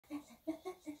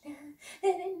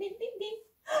Hello!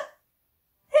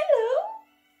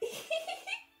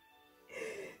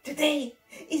 Today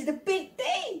is the big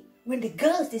day when the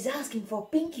ghost is asking for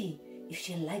Pinky if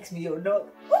she likes me or not.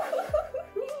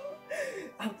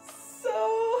 I'm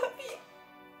so happy.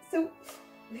 So,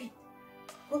 wait.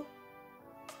 Well,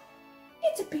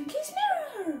 it's a Pinky's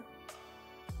mirror.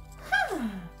 Huh.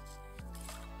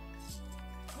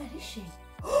 Where is she?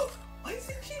 I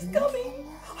think she's coming.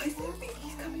 I think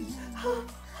Pinky's coming.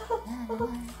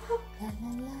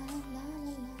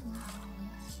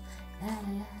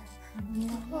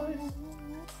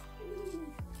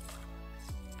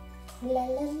 La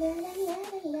la la la la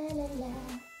la la la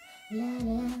la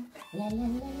la la la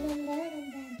la.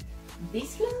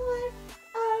 This flower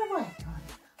or white one?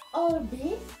 Or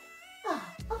this? I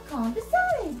can't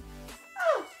decide.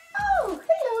 Oh,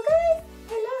 hello guys.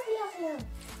 Hello.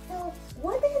 So,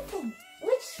 what do you think?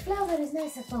 Which flower is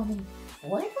nicer for me?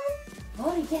 White one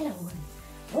or yellow one?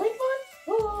 White one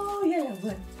or yellow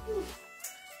one?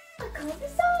 I can't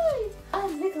decide.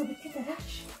 I'm a little bit in a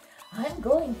rush. I'm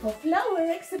going for flower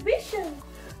exhibition.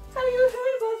 Have you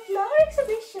heard about flower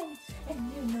exhibition? And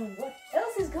you know what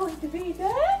else is going to be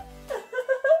there?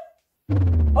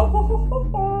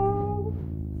 Oh!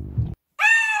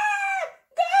 Ah!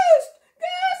 Ghost!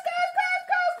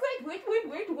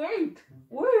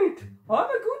 Wait! I'm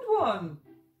a good one.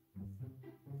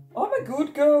 I'm a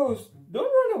good ghost. Don't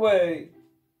run away.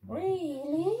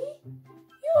 Really?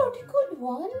 You're the good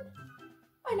one?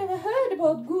 I never heard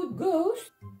about good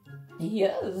ghosts.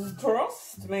 Yes,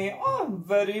 trust me, I'm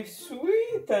very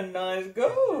sweet and nice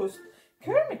ghost.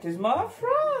 Kermit is my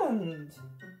friend.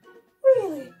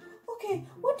 Really? Okay,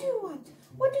 what do you want?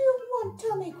 What do you want?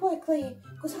 Tell me quickly,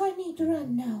 because I need to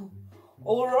run now.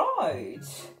 Alright,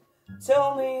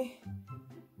 tell me,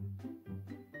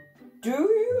 do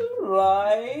you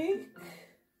like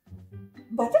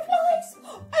butterflies?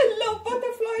 I love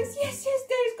butterflies. Yes,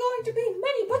 there's going to be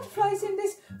many butterflies in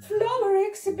this flower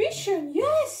exhibition.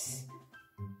 Yes.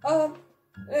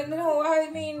 No, I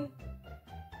mean,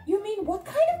 you mean what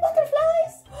kind of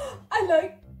butterflies? I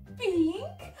like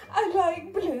pink, I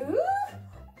like blue, and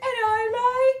I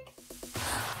like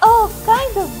all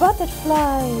kinds of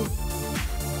butterflies.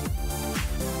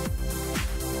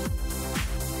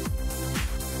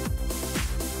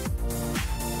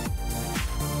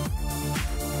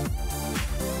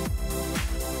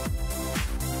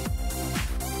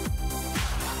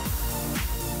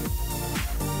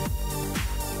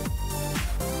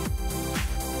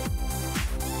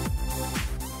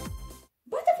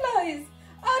 Butterflies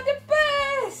are the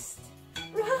best!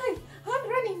 Right, I'm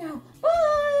running now.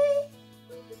 Bye!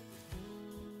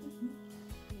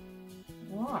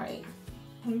 Why?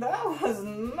 That was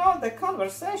not the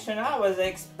conversation I was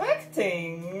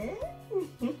expecting.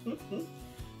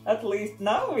 At least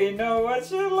now we know what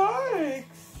she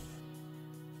likes.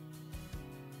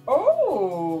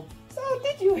 Oh, so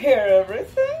did you hear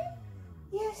everything?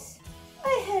 Yes,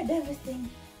 I heard everything.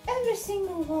 Every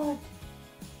single word.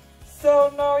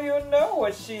 So now you know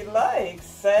what she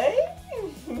likes, eh?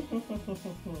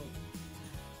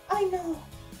 I know.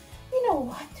 You know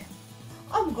what?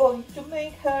 I'm going to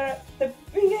make her the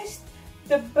biggest,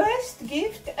 the best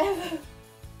gift ever.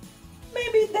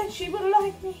 Maybe then she will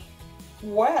like me.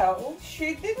 Well,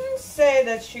 she didn't say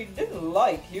that she didn't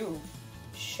like you.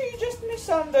 She just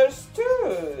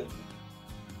misunderstood.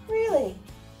 Really?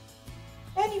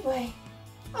 Anyway,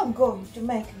 I'm going to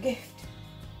make a gift.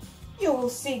 You will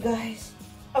see, guys.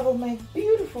 I will make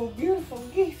beautiful, beautiful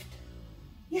gift.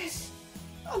 Yes,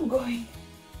 I'm going.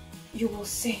 You will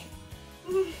see.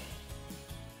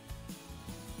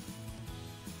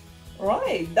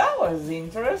 Right, that was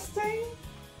interesting.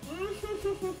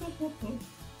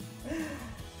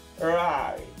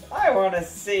 Right, I want to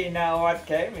see now what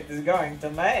Kermit is going to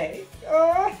make.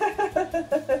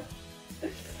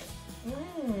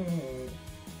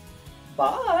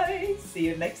 Bye, see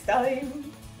you next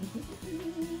time.